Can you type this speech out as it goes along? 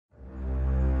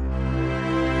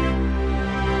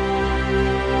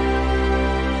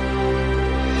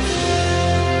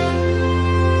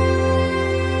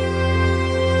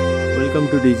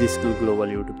to Digischool Global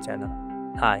YouTube channel.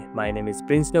 Hi, my name is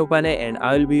Prince Neupane and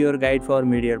I will be your guide for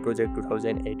Mid-Year Project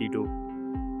 2082.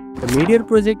 The Mid-Year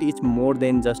Project is more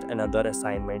than just another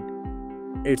assignment.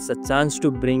 It's a chance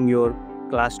to bring your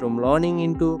classroom learning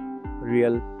into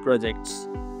real projects.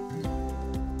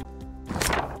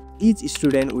 Each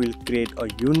student will create a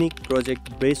unique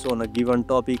project based on a given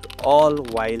topic, all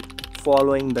while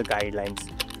following the guidelines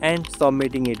and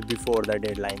submitting it before the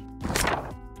deadline.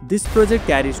 This project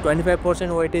carries 25%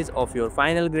 weightage of your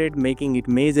final grade, making it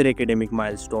major academic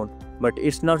milestone. But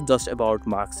it's not just about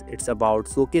marks, it's about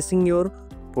showcasing your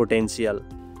potential.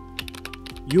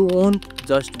 You won't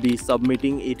just be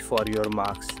submitting it for your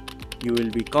marks. You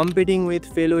will be competing with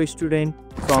fellow students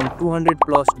from 200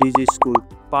 plus Digischool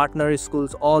partner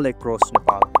schools all across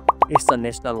Nepal. It's a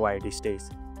national-wide stage,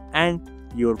 and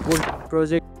your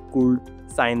project could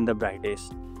shine the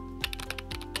brightest.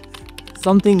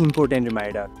 Something important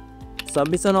reminder: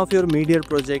 submission of your mid-year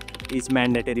project is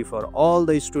mandatory for all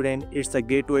the students. It's a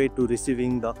gateway to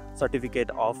receiving the certificate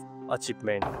of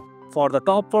achievement. For the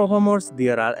top performers,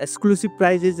 there are exclusive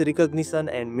prizes, recognition,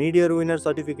 and mid-year winner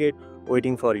certificate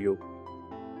waiting for you.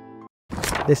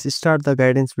 Let's start the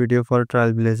guidance video for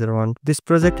Trailblazer 1. This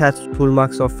project has full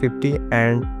marks of 50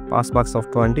 and pass marks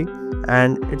of 20,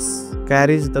 and it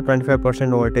carries the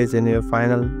 25% weightage in your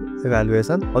final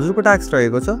evaluation. हजुरको task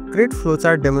रहेको छ create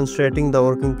flowchart demonstrating the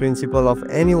working principle of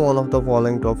any one of the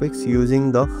following topics using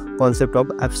the concept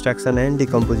of abstraction and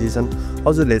decomposition.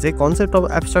 हजुरले चाहिँ concept of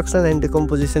abstraction and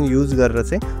decomposition use गरेर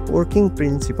चाहिँ working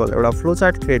principle एउटा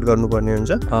flowchart create गर्नुपर्ने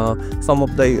हुन्छ. Some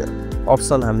of the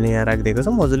option हामीले यहाँ राखिदिएको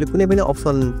छौं. हजुरले कुनै पनि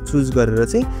option choose गरेर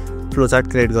चाहिँ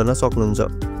flowchart create गर्न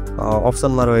सक्नुहुन्छ.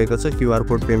 अप्सनमा रहेको छ QR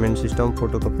code payment system,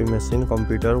 photocopy machine,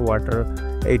 computer, water,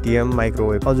 ATM,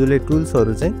 microwave. हजुरले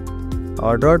टुल्सहरु चाहिँ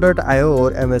 .io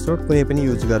or MS Word कुनै पनि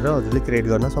युज गरेर हजुरले क्रिएट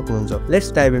गर्न सक्नुहुन्छ.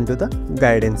 Let's dive into the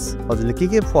guidance. हजुरले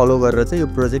के फलो गरेर चाहिँ यो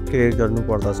प्रोजेक्ट क्रिएट गर्नु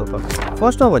पर्दछ त.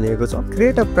 फर्स्टमा भनेको छ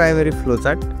create a primary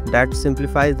flowchart that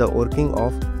सिम्प्लिफाइज the working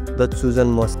of the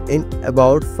chosen must in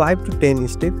about 5 to 10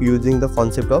 step using the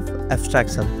concept of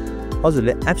एब्स्ट्राक्सन.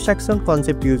 हजुरले एब्स्ट्राक्सन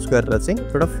कन्सेप्ट युज गरेर चाहिँ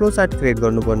एउटा फ्लोचार्ट क्रिएट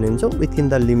गर्नुपर्ने हुन्छ within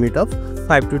the limit of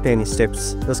 5 to 10 steps,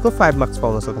 जसको 5 मार्क्स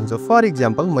पाउन सक्नुहुन्छ. फर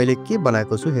इक्जाम्पल मैले के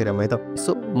बनाएको छु हेरौँ है त.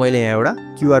 सो मैले यहाँ एउटा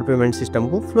QR पेमेन्ट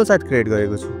सिस्टमको फ्लोचार्ट क्रिएट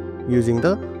गरेको छु using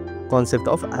the concept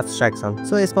of एब्स्ट्राक्सन.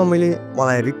 So यसमा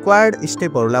मलाई रिक्वायर्ड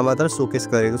स्टेपहरूलाई मात्र सोकेस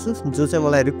गरेको छु. जो चाहिँ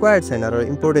मलाई रिक्वायर्ड छैन र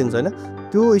इम्पोर्टेन्ट छैन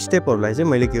त्यो स्टेपहरूलाई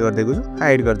चाहिँ मैले के गरिदिएको छु,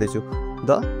 हाइड गर्दैछु.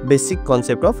 The basic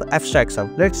concept of abstraction.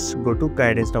 Let's go to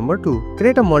guidance number 2.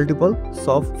 Create a multiple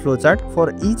soft flowchart for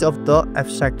each of the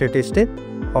abstracted step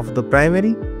of the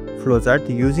primary flowchart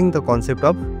using the concept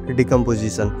of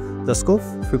decomposition. जसको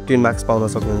 15 marks पाउन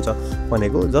सक्नुहुन्छ.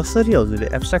 भनेको जसरी हजुरले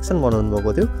एब्स्ट्राक्सन बनाउनु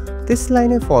भएको थियो त्यसलाई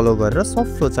नै फलो गरेर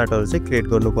सब फ्लोचार्टहरु चाहिँ क्रिएट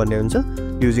गर्नुपर्ने हुन्छ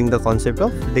using the concept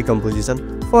of decomposition.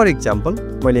 For example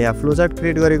मैले यहाँ फ्लोचार्ट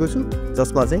क्रिएट गरेको छु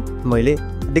जसमा चाहिँ मैले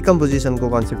डिकम्पोजिसनको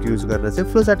कन्सेप्ट युज गरेर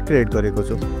चाहिँ फ्लोचार्ट क्रिएट गरेको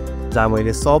छु, जहाँ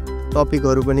मैले सब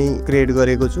टपिकहरु पनि क्रिएट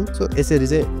गरेको छु. सो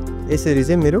यसरी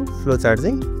चाहिँ मेरो फ्लोचार्ट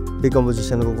चाहिँ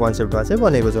डिकम्पोजिसनको कन्सेप्टमा चाहिँ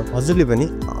बनेको छ.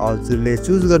 हजुरले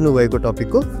चुज गर्नुभएको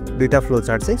टपिकको दुईटा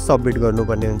फ्लोचार्ट चाहिँ सबमिट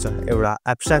गर्नुपर्ने हुन्छ, एउटा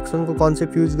एब्स्ट्राक्सनको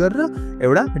कन्सेप्ट युज गरेर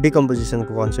एउटा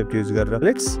डिकम्पोजिसनको कन्सेप्ट युज गरेर.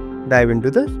 Let's dive into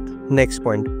the next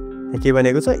point. के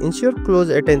भनेको छ ensure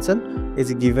close attention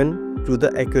is given to the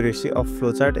accuracy of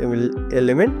flowchart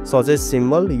element such as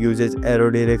symbol, usage, arrow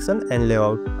direction and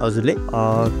layout. हजुरले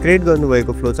क्रिएट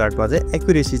गर्नुभएको फ्लोचार्टमा चाहिँ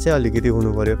एक्युरेसी चाहिँ अलिकति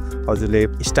हुनु पर्यो. हजुरले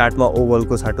स्टार्टमा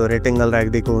ओभलको छाटो रेक्टेंगल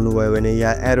राख्दिएको हुनुभयो भने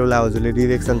या एरोलाई हजुरले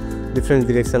डिफरेन्ट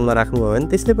डिरेक्सनमा राख्नुभयो भने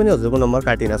त्यसले पनि हजुरको नम्बर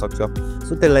काटिन सक्छ.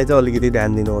 सो त्यसलाई चाहिँ अलिकति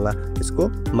ध्यान दिनु होला. यसको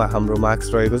हाम्रो मार्क्स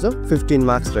रहेको छ 15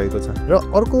 मार्क्स रहेको छ. र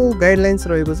अर्को गाइडलाइन्स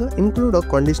रहेको छ include a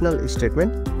conditional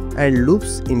statement and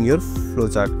loops in your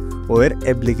flowchart where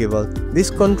applicable. This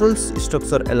controls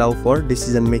structure allow for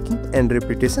decision making and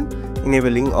repetition,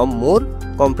 enabling a more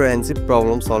comprehensive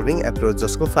problem solving approach.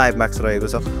 जसको 5 मार्क्स रहेको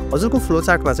छ. हजुरको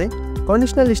फ्लोचार्टमा चाहिँ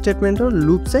कन्डिसनल स्टेटमेन्ट र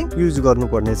loop चाहिँ use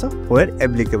गर्नुपर्ने छ. where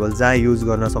applicable जहाँ युज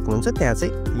गर्न सक्नुहुन्छ त्यहाँ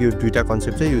चाहिँ यो दुईटा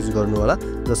कन्सेप्ट चाहिँ युज गर्नु होला,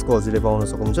 जसको हजुरले पाउन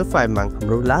सक्नुहुन्छ 5 मार्क्स.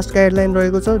 हाम्रो लास्ट गाइडलाइन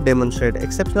रहेको छ demonstrate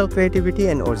exceptional creativity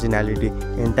and originality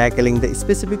in ट्याकलिङ the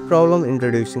specific problem,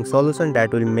 introducing solution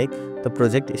that will make the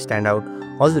project stand out.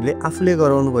 हजुरले आफूले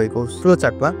गराउनु भएको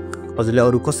फ्लोचार्टमा हजुरले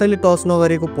अरु कसैले टच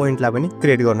नगरेको पोइन्टलाई पनि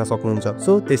क्रिएट गर्न सक्नुहुन्छ.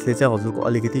 सो त्यसले चाहिँ हजुरको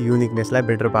अलिकति युनिकनेसलाई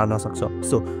बेटर पार्न सक्छ.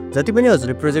 सो जति पनि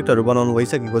हजुरले प्रोजेक्टहरु बनाउनु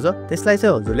भइसकेको छ त्यसलाई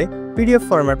चाहिँ हजुरले PDF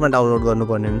फर्मेटमा डाउनलोड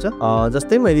गर्नुपर्ने हुन्छ.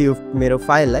 जस्तै मैले यो मेरो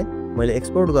फाइललाई मैले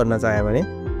एक्सपोर्ट गर्न चाहे भने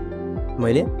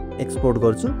मैले एक्सपोर्ट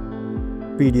गर्छु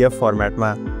PDF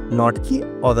फर्मेटमा, नट कि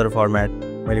अदर फर्मेट.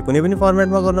 मैले कुनै पनि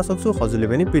फर्मेटमा गर्न सक्छु हजुरले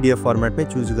पनि पीडीएफ फर्मेटमै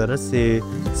चुज गरेर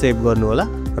सेभ गर्नु होला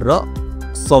र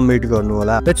सबमिट गर्नु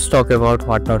होला let's talk about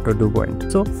what not to do point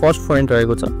so first point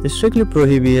रहेको छ strictly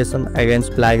प्रोहिबिसन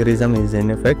against प्लेगरिजम is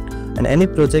in effect and any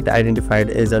project identified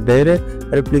as a direct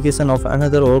replication of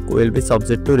another work will be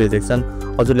subject to rejection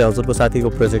हजुरले हजुरको साथीको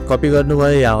project copy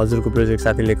गर्नुभयो या हजुरको project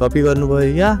साथीले copy गर्नुभयो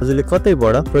या हजुरले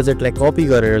कतैबाट प्रोजेक्टलाई कपी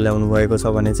गरेर ल्याउनु भएको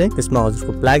छ भने चाहिँ त्यसमा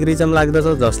हजुरको प्लेगरिजम लाग्दछ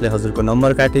जसले हजुरको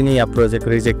नम्बर काटिने या प्रोजेक्ट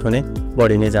रिजेक्ट हुने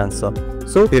बढी नै जान्छ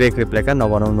सो डाइरेक्ट रिप्लिका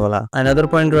नबनाउनु होला अनदर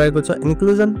पोइन्ट रहेको छ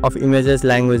inclusion of images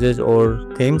languages or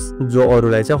themes जो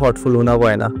अरूलाई चाहिँ हर्टफुल हुन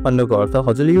भएन भन्नुको अर्थ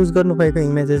हजुरले युज गर्नुभएको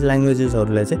इमेजेस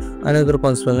ल्याङ्ग्वेजेसहरूलाई चाहिँ अनदर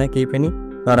पर्सनलाई केही पनि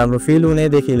नराम्रो फिल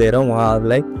हुनेदेखि लिएर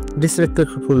उहाँहरूलाई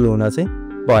डिसरेस्पेक्टफुल हुन चाहिँ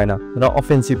भएन र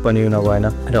अफेन्सिभ पनि हुन भएन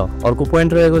र अर्को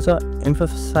पोइन्ट रहेको छ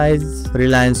emphasize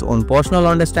reliance on personal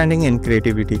understanding and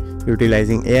creativity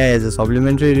utilizing AI as a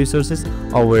supplementary resources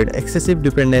avoid excessive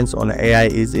dependence on AI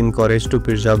is encouraged to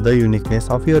preserve the uniqueness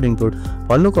of your input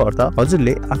भन्नुको अर्थ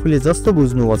हजुरले आफूले जस्तो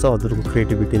बुझ्नुभएको छ हजुरको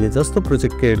क्रिएटिभिटीले जस्तो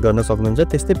प्रोजेक्ट क्रिएट गर्न सक्नुहुन्छ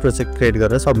त्यस्तै प्रोजेक्ट क्रिएट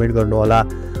गरेर सबमिट गर्नु होला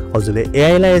हजुरले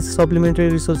AI लाई एज सप्लिमेन्टरी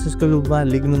रिसोर्सेसको रूपमा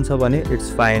लिनुहुन्छ भने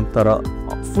इट्स फाइन तर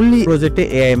फुल्ली प्रोजेक्टै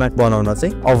AI मा बनाउन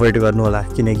चाहिँ अभोइड गर्नु होला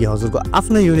किनकि हजुरको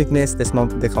आफ्नो युनिकनेस त्यसमा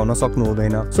देखाउन सक्नु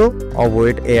हुँदैन so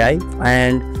avoid AI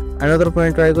and another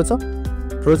point रहेको छ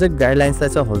प्रोजेक्ट गाइडलाइन्सलाई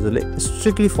चाहिँ हजुरले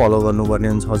स्ट्रिक्टली फलो गर्नुपर्ने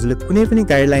हुन्छ हजुरले कुनै पनि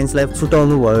गाइडलाइन्सलाई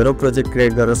छुटाउनु भयो र प्रोजेक्ट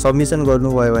क्रिएट गरेर सबमिसन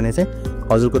गर्नुभयो भने चाहिँ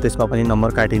हजुरको त्यसमा पनि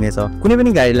नम्बर काटिनेछ कुनै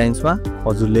पनि गाइडलाइन्समा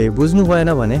हजुरले बुझ्नु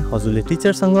भएन भने हजुरले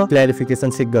टिचरसँग क्ल्यारिफिकेसन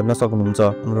सिक गर्न सक्नुहुन्छ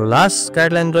हाम्रो लास्ट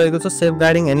गाइडलाइन रहेको छ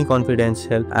safeguarding any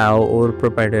कन्फिडेन्शियल or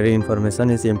proprietary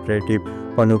information is इम्परेटिभ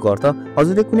भन्नुको अर्थ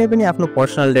हजुरले कुनै पनि आफ्नो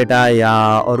पर्सनल डेटा या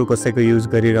अरू कसैको युज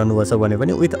गरिरहनु भएको छ भने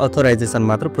पनि विथ अथोराइजेसन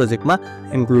मात्र प्रोजेक्टमा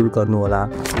इन्क्लुड गर्नु होला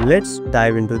let's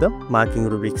dive into the marking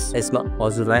rubrics यसमा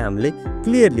हजुरलाई हामीले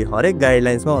क्लियरली हरेक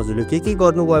गाइडलाइन्समा हजुरले के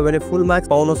गर्नुभयो भने फुल मार्क्स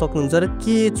पाउन सक्नुहुन्छ र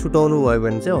के छुटाउनु भयो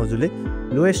भने चाहिँ हजुरले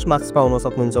लोएस्ट मार्क्स पाउन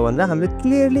सक्नुहुन्छ भनेर हामीले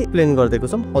क्लियरली एक्सप्लेन गरिदिएको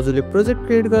छौँ हजुरले प्रोजेक्ट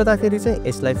क्रिएट गर्दाखेरि चाहिँ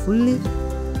यसलाई फुल्ली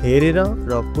हेरेर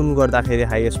र कुन गर्दाखेरि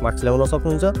हाइएस्ट मार्क्स ल्याउन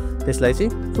सक्नुहुन्छ त्यसलाई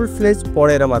चाहिँ फुल फ्लेज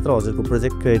पढेर मात्र हजुरको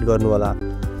प्रोजेक्ट क्रिएट गर्नु होला